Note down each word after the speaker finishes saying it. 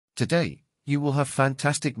Today, you will have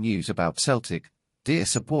fantastic news about Celtic, dear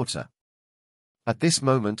supporter. At this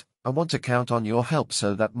moment, I want to count on your help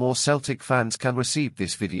so that more Celtic fans can receive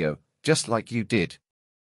this video, just like you did.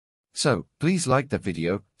 So, please like the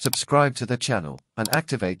video, subscribe to the channel, and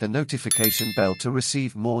activate the notification bell to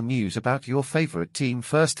receive more news about your favorite team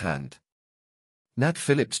firsthand. Nat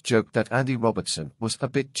Phillips joked that Andy Robertson was a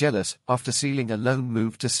bit jealous after sealing a loan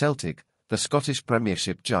move to Celtic, the Scottish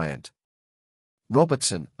Premiership giant.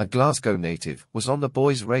 Robertson, a Glasgow native, was on the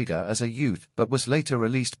boys' radar as a youth but was later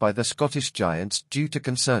released by the Scottish Giants due to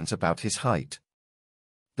concerns about his height.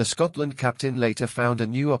 The Scotland captain later found a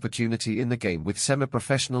new opportunity in the game with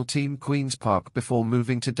semi-professional team Queen's Park before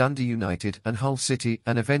moving to Dundee United and Hull City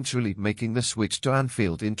and eventually making the switch to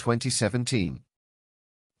Anfield in 2017.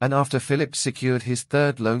 And after Phillips secured his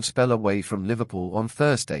third loan spell away from Liverpool on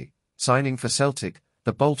Thursday, signing for Celtic,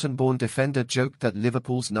 the Bolton-born defender joked that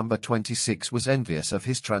Liverpool's number 26 was envious of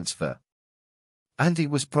his transfer. "Andy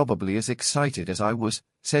was probably as excited as I was,"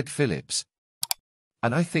 said Phillips.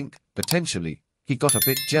 "And I think, potentially, he got a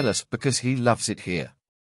bit jealous because he loves it here."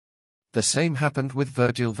 The same happened with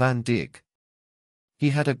Virgil van Dijk. "He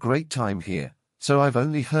had a great time here, so I've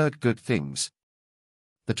only heard good things."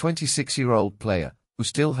 The 26-year-old player, who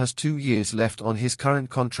still has 2 years left on his current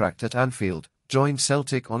contract at Anfield, joined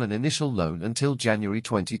Celtic on an initial loan until January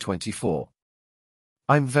 2024.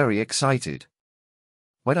 "I'm very excited.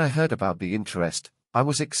 When I heard about the interest, I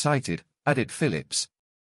was excited," added Phillips.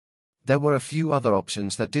 "There were a few other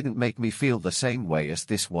options that didn't make me feel the same way as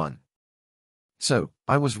this one. So,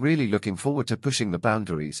 I was really looking forward to pushing the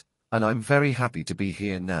boundaries, and I'm very happy to be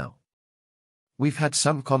here now. We've had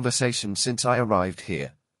some conversations since I arrived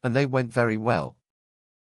here, and they went very well.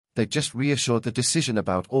 They just reassured the decision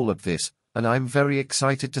about all of this, and I'm very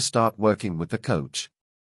excited to start working with the coach.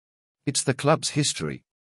 It's the club's history.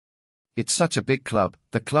 It's such a big club,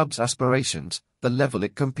 the club's aspirations, the level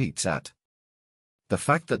it competes at. The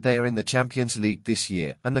fact that they are in the Champions League this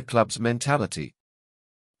year and the club's mentality.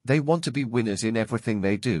 They want to be winners in everything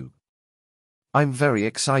they do. I'm very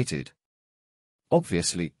excited.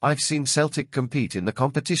 Obviously, I've seen Celtic compete in the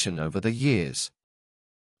competition over the years.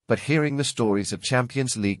 But hearing the stories of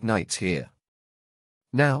Champions League nights here.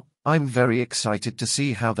 Now, I'm very excited to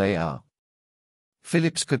see how they are."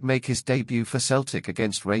 Phillips could make his debut for Celtic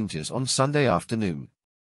against Rangers on Sunday afternoon.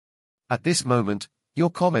 At this moment,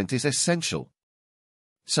 your comment is essential.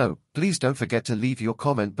 So, please don't forget to leave your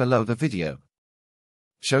comment below the video.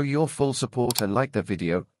 Show your full support and like the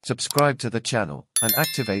video, subscribe to the channel, and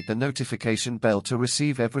activate the notification bell to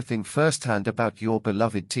receive everything firsthand about your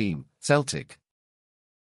beloved team, Celtic.